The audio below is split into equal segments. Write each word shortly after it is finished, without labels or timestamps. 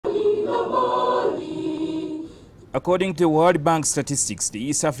According to World Bank statistics, the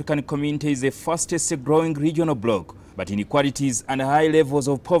East African community is the fastest growing regional bloc, but inequalities and high levels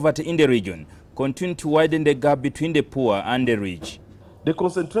of poverty in the region continue to widen the gap between the poor and the rich. The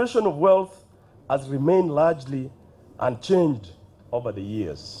concentration of wealth has remained largely unchanged over the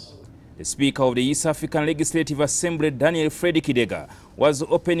years. The Speaker of the East African Legislative Assembly, Daniel Fred Kidega, was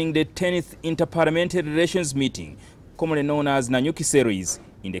opening the 10th Inter-Parliamentary Relations Meeting, commonly known as Nanyuki series,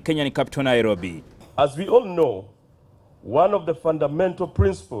 in the Kenyan capital Nairobi. As we all know, one of the fundamental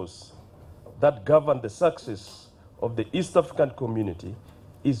principles that govern the success of the East African community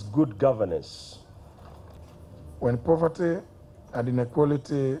is good governance. When poverty and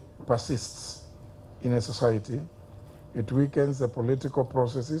inequality persists in a society, it weakens the political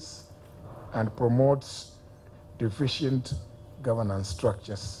processes and promotes deficient governance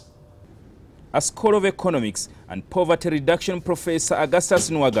structures. A Scholar of Economics and Poverty Reduction Professor Augustus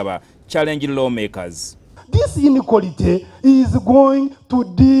Nuwagaba challenged lawmakers. This inequality is going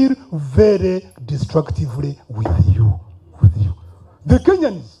to deal very destructively with you. The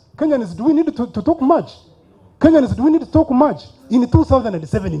Kenyans, do we need to talk much? Kenyans, do we need to talk much? In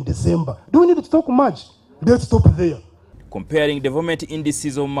 2007 in December, do we need to talk much? Let's stop there. Comparing development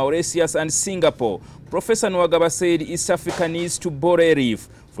indices of Mauritius and Singapore, Professor Nuwagaba said East Africa needs to borrow a reef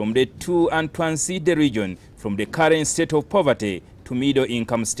from the two and transit the region from the current state of poverty to middle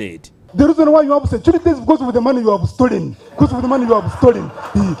income state. The reason why you have security is because of the money you have stolen. Because of the money you have stolen.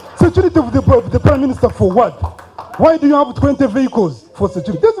 The security of the Prime Minister for what? Why do you have 20 vehicles for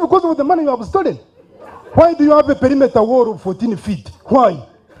security? That's because of the money you have stolen. Why do you have a perimeter wall of 14 feet? Why?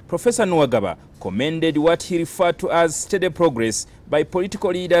 Professor Nuwagaba commended what he referred to as steady progress by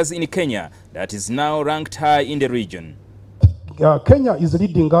political leaders in Kenya that is now ranked high in the region. Kenya is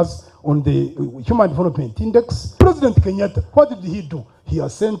leading us on the Human Development Index. President Kenyatta, what did he do? He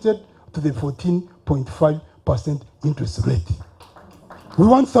assented to the 14.5% interest rate. We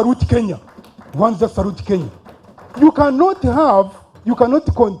want salute Kenya. We want to salute Kenya. You cannot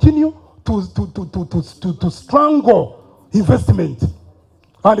continue to strangle investment.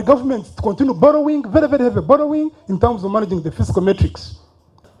 And the government continue borrowing, very, very heavy borrowing in terms of managing the fiscal metrics.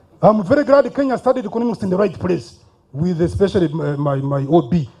 I'm very glad Kenya studied economics in the right place, with especially my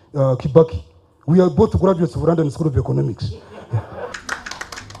OB, Kibaki. We are both graduates of London School of Economics.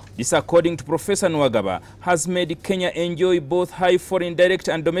 This, according to Professor Nuwagaba, has made Kenya enjoy both high foreign direct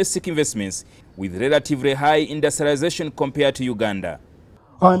and domestic investments with relatively high industrialization compared to Uganda.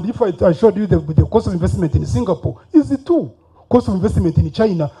 And if I showed you the cost of investment in Singapore, is it too? Cost of investment in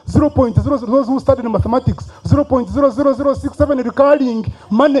China, 0.00, those who studied mathematics, 0.00067 recurring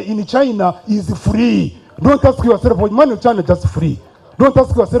money in China is free. Don't ask yourself why money in China is just free. Don't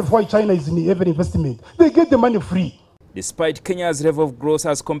ask yourself why China is in every investment. They get the money free. Despite Kenya's level of growth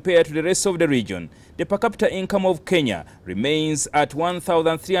as compared to the rest of the region, the per capita income of Kenya remains at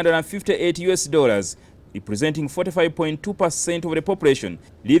 $1,358, representing 45.2% of the population,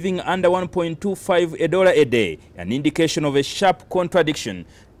 living under $1.25 a day, an indication of a sharp contradiction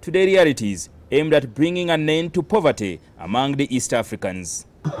to the realities aimed at bringing an end to poverty among the East Africans.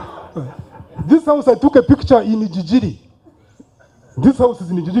 This house, I took a picture in Ijijiri. This house is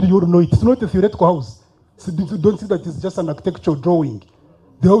in Ijijiri, you all know it. It's not a theoretical house. So don't see that it's just an architectural drawing.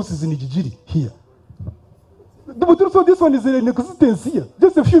 The house is in Ijijiri here. But also this one is in existence here,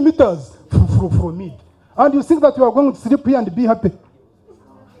 just a few meters from it. And you think that you are going to sleep here and be happy.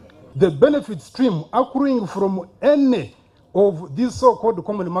 The benefit stream accruing from any of this so-called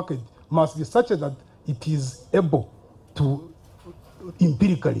common market must be such that it is able to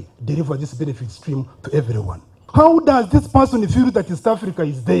empirically deliver this benefit stream to everyone. How does this person feel that East Africa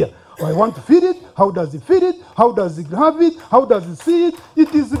is there? I want to feed it. How does he feed it? How does he have it? How does he see it?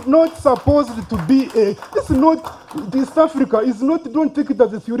 It is not supposed to be a... It's not... East Africa is not... Don't take it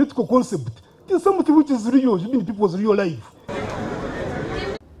as a theoretical concept. It's something which is real, in people's real life.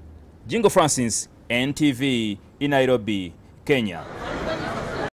 Jingo Francis, NTV, in Nairobi, Kenya.